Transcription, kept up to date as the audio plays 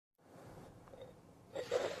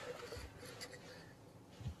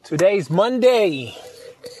Today's Monday,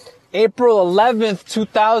 April 11th,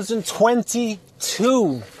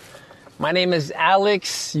 2022. My name is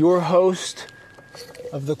Alex, your host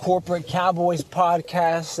of the Corporate Cowboys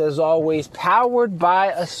podcast, as always, powered by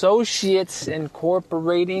associates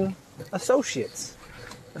incorporating associates.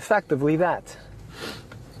 Effectively that.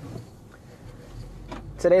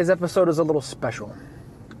 Today's episode is a little special.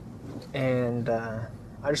 And I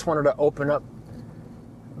just wanted to open up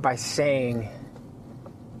by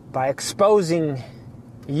exposing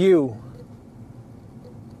you're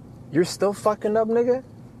still fucking up, nigga?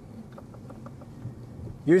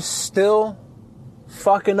 You're still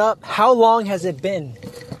fucking up? How long has it been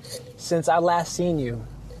since I last seen you?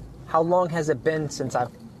 How long has it been since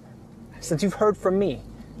you've heard from me?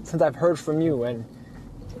 Since I've heard from you and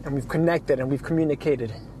we've connected and we've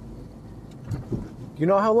communicated? You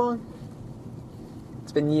know how long?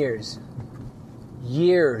 It's been years.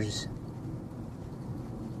 Years.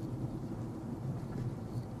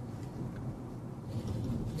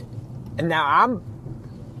 And now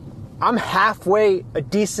I'm halfway a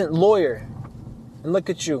decent lawyer. And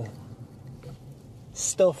look at you.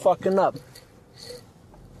 Still fucking up.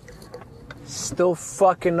 Still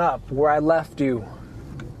fucking up where I left you.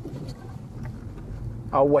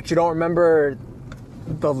 Oh, what, you don't remember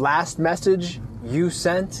the last message you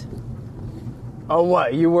sent? Oh,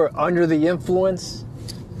 what, you were under the influence?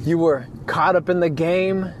 You were caught up in the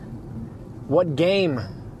game? What game,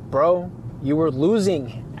 bro? You were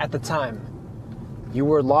losing at the time. You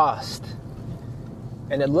were lost.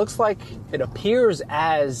 And it appears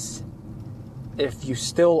as if you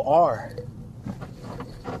still are.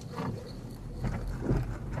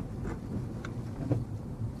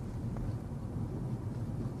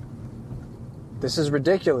 This is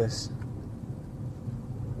ridiculous.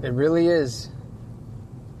 It really is.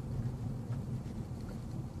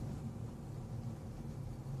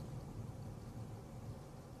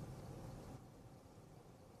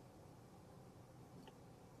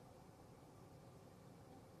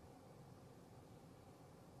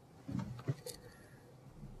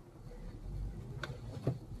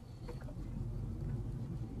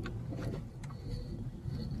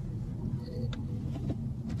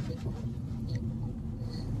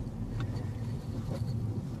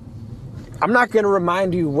 I'm not going to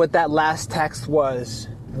remind you what that last text was.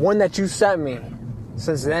 One that you sent me.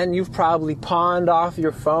 Since then, you've probably pawned off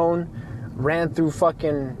your phone, ran through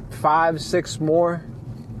fucking 5, 6 more.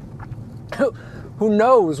 Who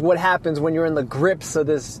knows what happens when you're in the grips of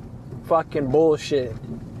this fucking bullshit.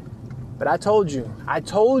 But I told you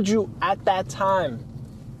at that time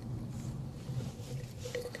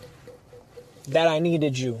that I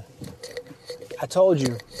needed you. I told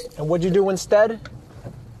you. And what'd you do instead?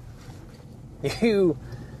 You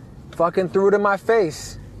fucking threw it in my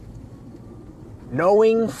face.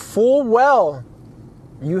 Knowing full well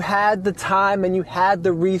you had the time and you had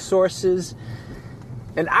the resources.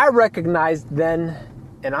 And I recognized then,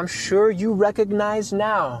 and I'm sure you recognize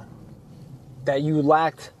now, that you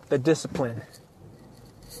lacked the discipline.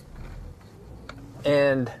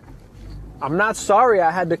 And I'm not sorry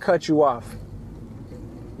I had to cut you off.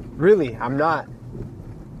 Really, I'm not.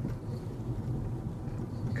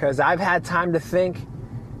 Because I've had time to think,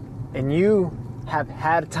 and you have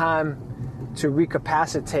had time to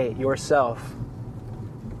recapacitate yourself.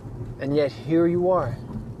 And yet here you are,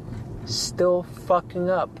 still fucking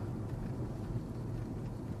up.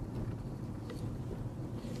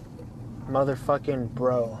 Motherfucking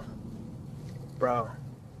bro. Bro.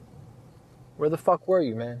 Where the fuck were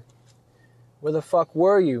you, man? Where the fuck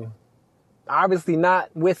were you? Obviously not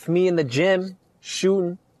with me in the gym,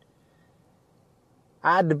 shooting.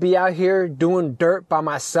 I had to be out here doing dirt by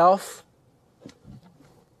myself,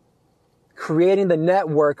 creating the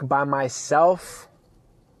network by myself.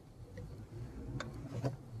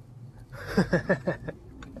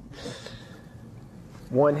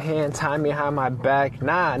 One hand tied behind my back.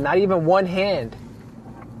 Nah, not even one hand.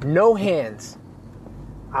 No hands.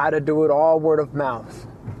 I had to do it all word of mouth.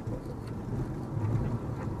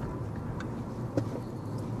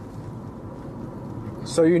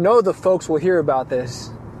 So you know the folks will hear about this.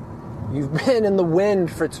 You've been in the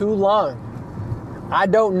wind for too long. I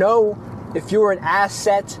don't know if you're an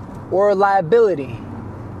asset or a liability.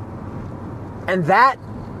 And that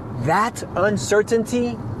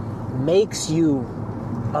uncertainty makes you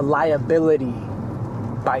a liability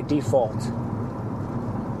by default.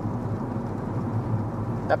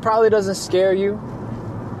 That probably doesn't scare you.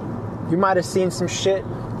 You might have seen some shit,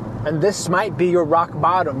 and this might be your rock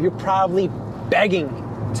bottom. You're probably begging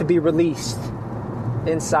to be released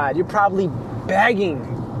inside. You're probably begging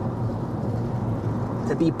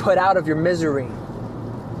to be put out of your misery.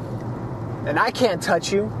 And I can't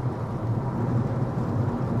touch you.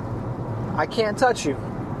 I can't touch you.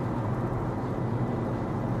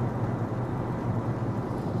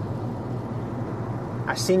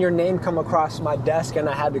 I seen your name come across my desk and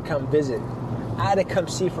I had to come visit. I had to come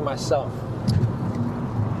see for myself.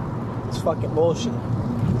 It's fucking bullshit.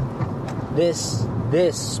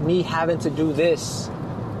 Me having to do this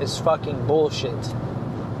is fucking bullshit.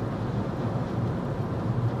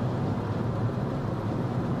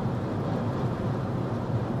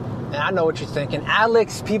 And I know what you're thinking.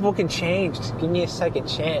 Alex, people can change. Give me a second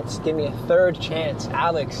chance. Give me a third chance.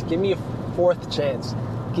 Alex, give me a fourth chance.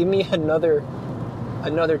 Give me another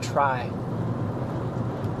try.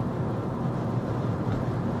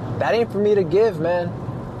 That ain't for me to give, man.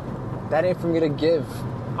 That ain't for me to give.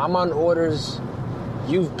 I'm on orders.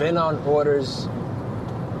 You've been on orders.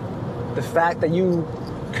 The fact that you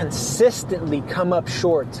consistently come up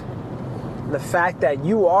short. The fact that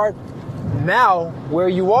you are now where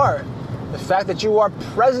you are. The fact that you are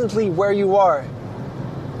presently where you are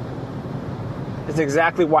is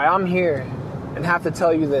exactly why I'm here and have to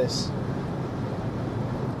tell you this.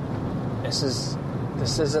 This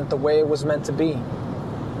isn't the way it was meant to be.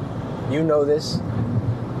 You know this.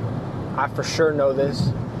 I for sure know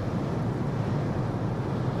this.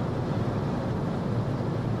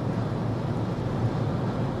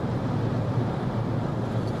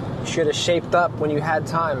 You should have shaped up when you had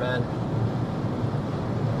time, man.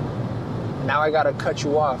 Now I gotta cut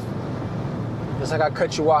you off. Just like I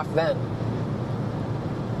cut you off then.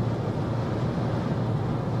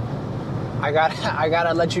 I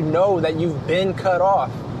gotta let you know that you've been cut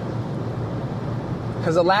off.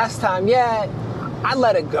 Because the last time, yeah, I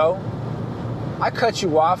let it go. I cut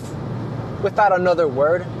you off without another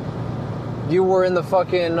word. You were in the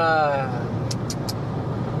fucking,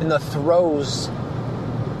 in the throes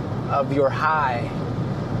of your high,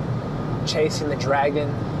 chasing the dragon.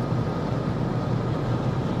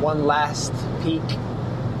 One last peak,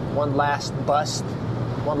 one last bust,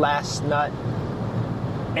 one last nut.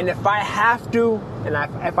 And if I have to,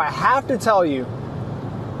 if I have to tell you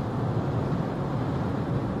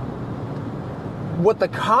what the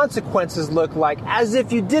consequences look like, as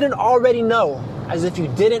if you didn't already know, it's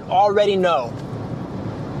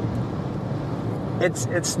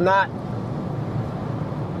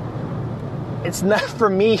not for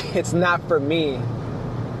me to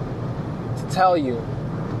tell you.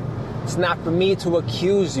 It's not for me to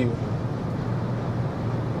accuse you.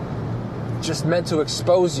 It's just meant to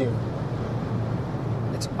expose you.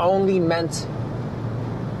 It's only meant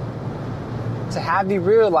to have you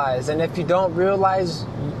realize, and if you don't realize,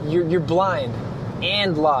 you're blind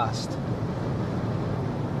and lost.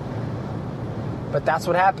 But that's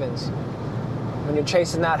what happens when you're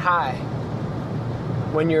chasing that high,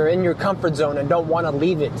 when you're in your comfort zone and don't want to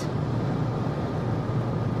leave it.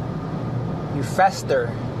 You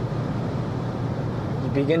fester, you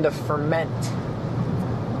begin to ferment,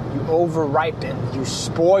 you over-ripen, you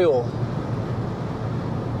spoil,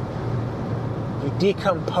 you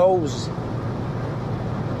decompose.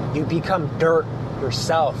 You become dirt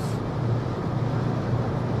yourself.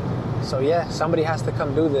 So yeah, somebody has to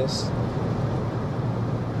come do this.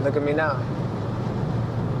 Look at me now.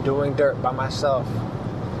 Doing dirt by myself.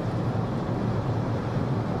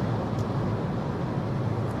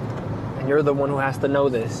 And you're the one who has to know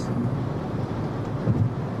this.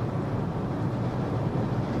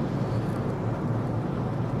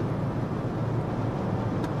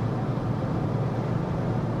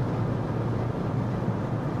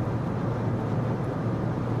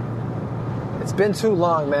 It's been too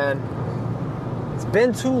long, man. It's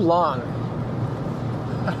been too long.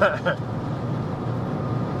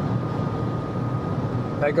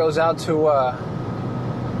 That goes out to a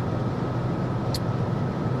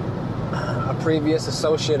previous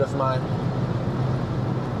associate of mine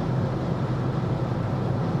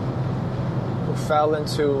who fell in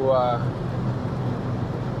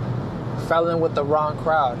with the wrong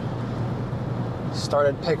crowd.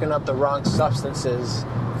 Started picking up the wrong substances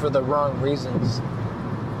for the wrong reasons.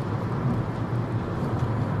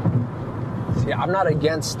 See, I'm not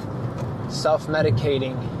against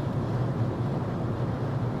self-medicating,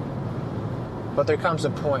 but there comes a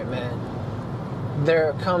point, man.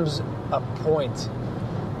 There comes a point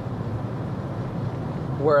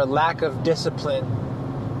where a lack of discipline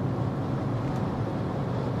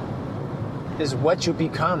is what you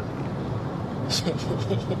become.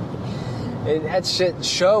 That shit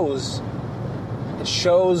shows. It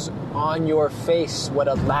shows on your face what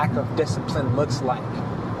a lack of discipline looks like.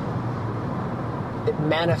 It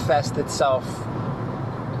manifests itself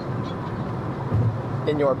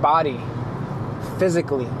in your body,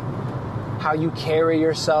 physically, how you carry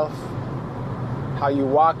yourself, how you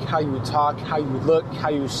walk, how you talk, how you look, how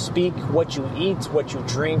you speak, what you eat, what you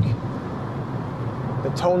drink, the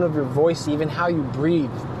tone of your voice, even how you breathe.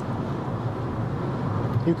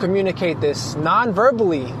 You communicate this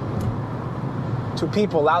non-verbally to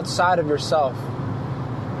people outside of yourself.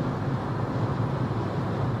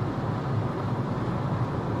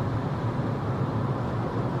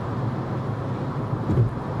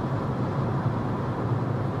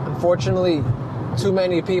 Unfortunately, too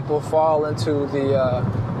many people fall into the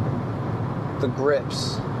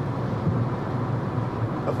grips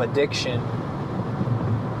of addiction.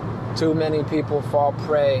 Too many people fall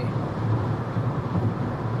prey.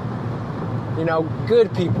 You know,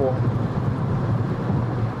 good people,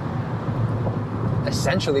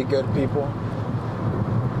 essentially good people,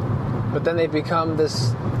 but then they become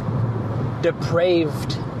this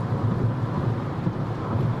depraved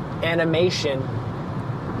animation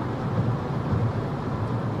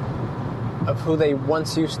of who they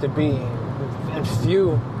once used to be. And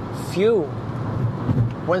few,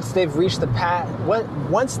 once they've reached the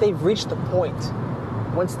point,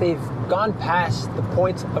 once they've gone past the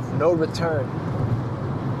point of no return,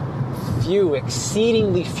 few,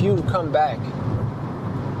 exceedingly few come back.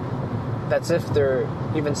 That's if they're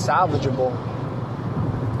even salvageable.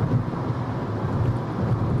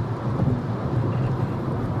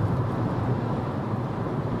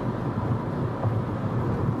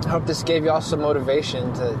 I hope this gave y'all some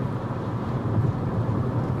motivation to,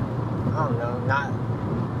 I don't know,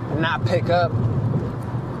 not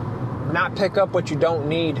pick up what you don't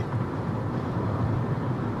need.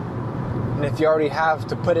 And if you already have,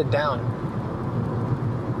 to put it down.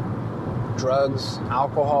 Drugs,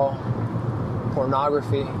 alcohol,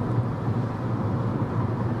 pornography,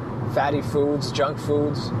 fatty foods, junk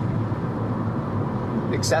foods,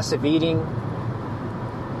 excessive eating.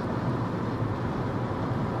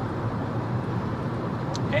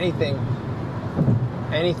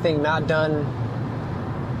 Anything not done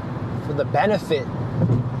for the benefit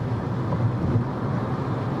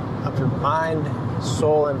of your mind,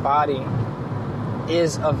 soul, and body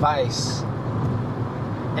is a vice.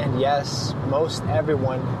 And yes, most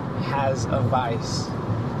everyone has a vice.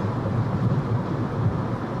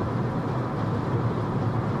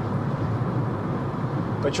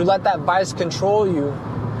 But you let that vice control you,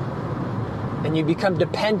 and you become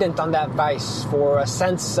dependent on that vice for a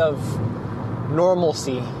sense of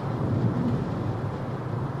normalcy,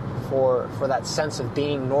 for that sense of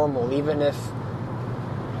being normal, even if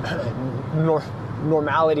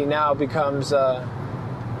normality now becomes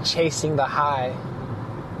chasing the high.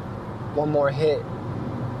 One more hit,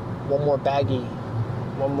 one more baggie,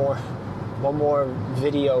 one more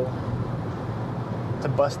video to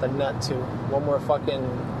bust a nut to, one more fucking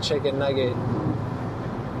chicken nugget.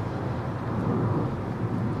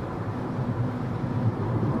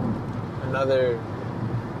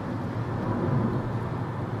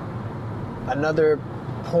 Another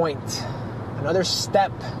point, another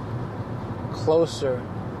step closer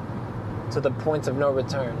to the point of no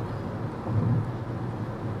return.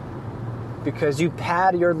 Because you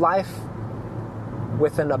pad your life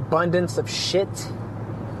with an abundance of shit,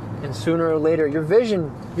 and sooner or later your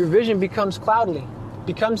vision becomes cloudy.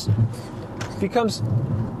 Becomes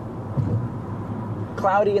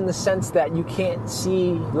cloudy in the sense that you can't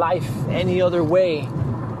see life any other way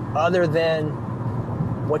other than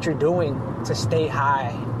what you're doing to stay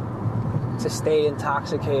high, to stay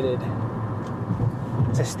intoxicated,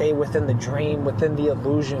 to stay within the dream, within the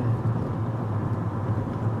illusion.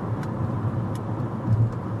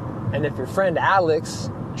 And if your friend Alex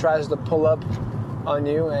tries to pull up on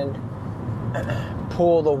you and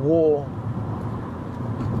pull the wool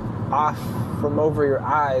off from over your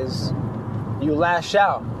eyes, you lash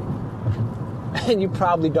out. And you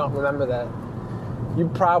probably don't remember that. You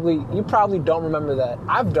probably don't remember that.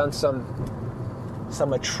 I've done some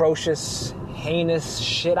atrocious, heinous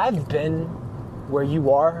shit. I've been where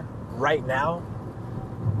you are right now.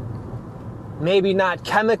 Maybe not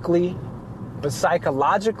chemically, but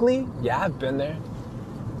psychologically, yeah, I've been there.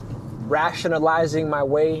 Rationalizing my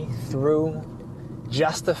way through,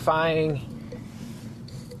 justifying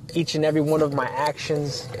each and every one of my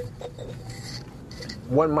actions.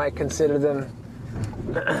 One might consider them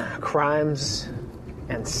crimes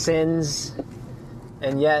and sins,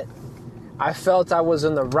 and yet I felt I was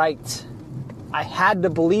in the right. I had to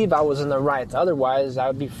believe I was in the right, otherwise I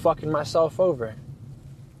would be fucking myself over.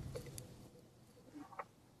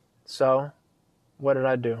 So, what did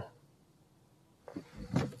I do?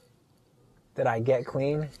 Did I get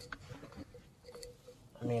clean?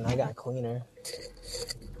 I mean, I got cleaner.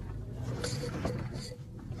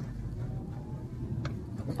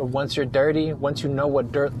 But once you're dirty, once you know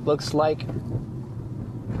what dirt looks like,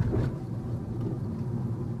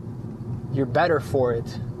 you're better for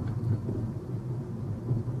it.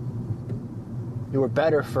 You are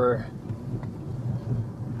better for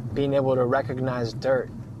being able to recognize dirt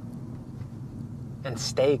and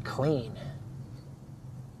stay clean.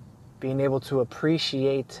 Being able to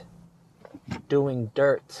appreciate doing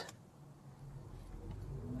dirt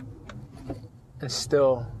and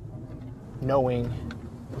still knowing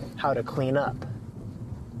how to clean up.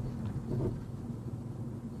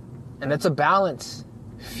 And it's a balance.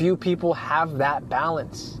 Few people have that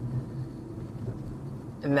balance.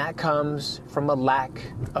 And that comes from a lack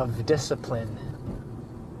of discipline.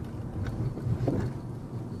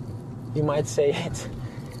 You might say it,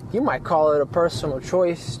 you might call it a personal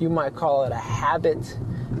choice, you might call it a habit,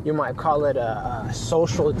 you might call it a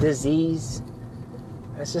social disease.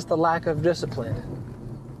 It's just a lack of discipline.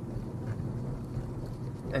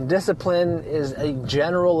 And discipline is a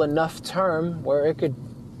general enough term where it could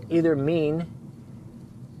either mean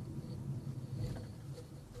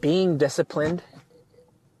being disciplined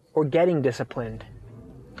or getting disciplined.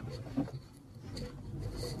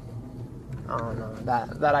 I don't know.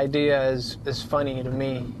 That idea is funny to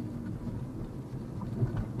me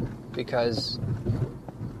because,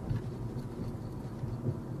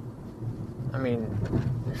 I mean,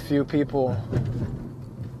 few people.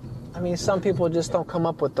 I mean, some people just don't come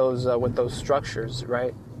up with those structures,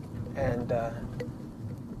 right? And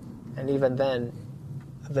even then,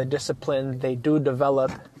 the discipline they do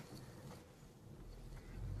develop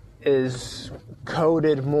is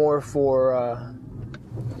coded more for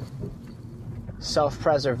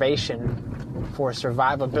self-preservation, for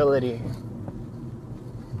survivability,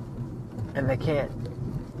 and they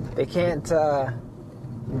can't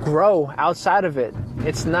grow outside of it.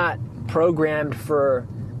 It's not programmed for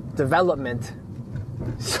development.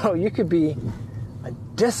 So you could be a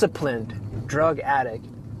disciplined drug addict,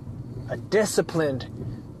 a disciplined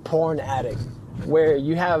porn addict, where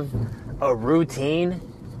you have a routine,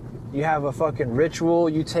 you have a fucking ritual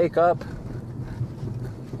you take up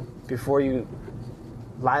before you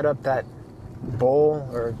light up that bowl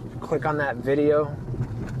or click on that video.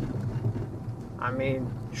 I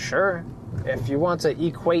mean, sure, if you want to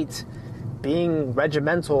equate being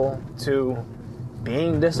regimental to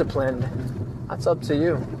being disciplined, that's up to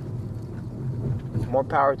you. More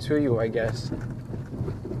power to you, I guess.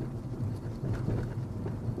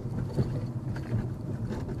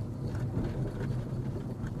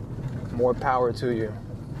 More power to you.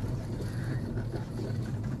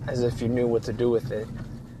 As if you knew what to do with it.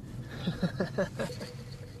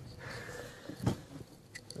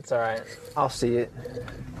 It's alright. I'll see it.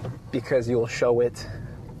 Because you'll show it.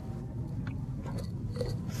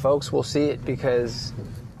 Folks will see it because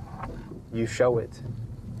you show it.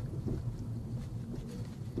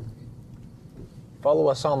 Follow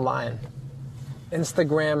us online.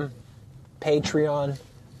 Instagram, Patreon.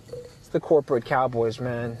 It's the corporate Cowboys,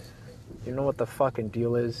 man. You know what the fucking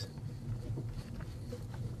deal is.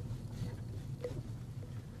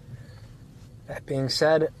 That being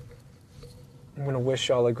said, I'm going to wish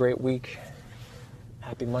y'all a great week.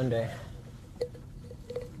 Happy Monday.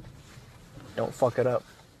 Don't fuck it up.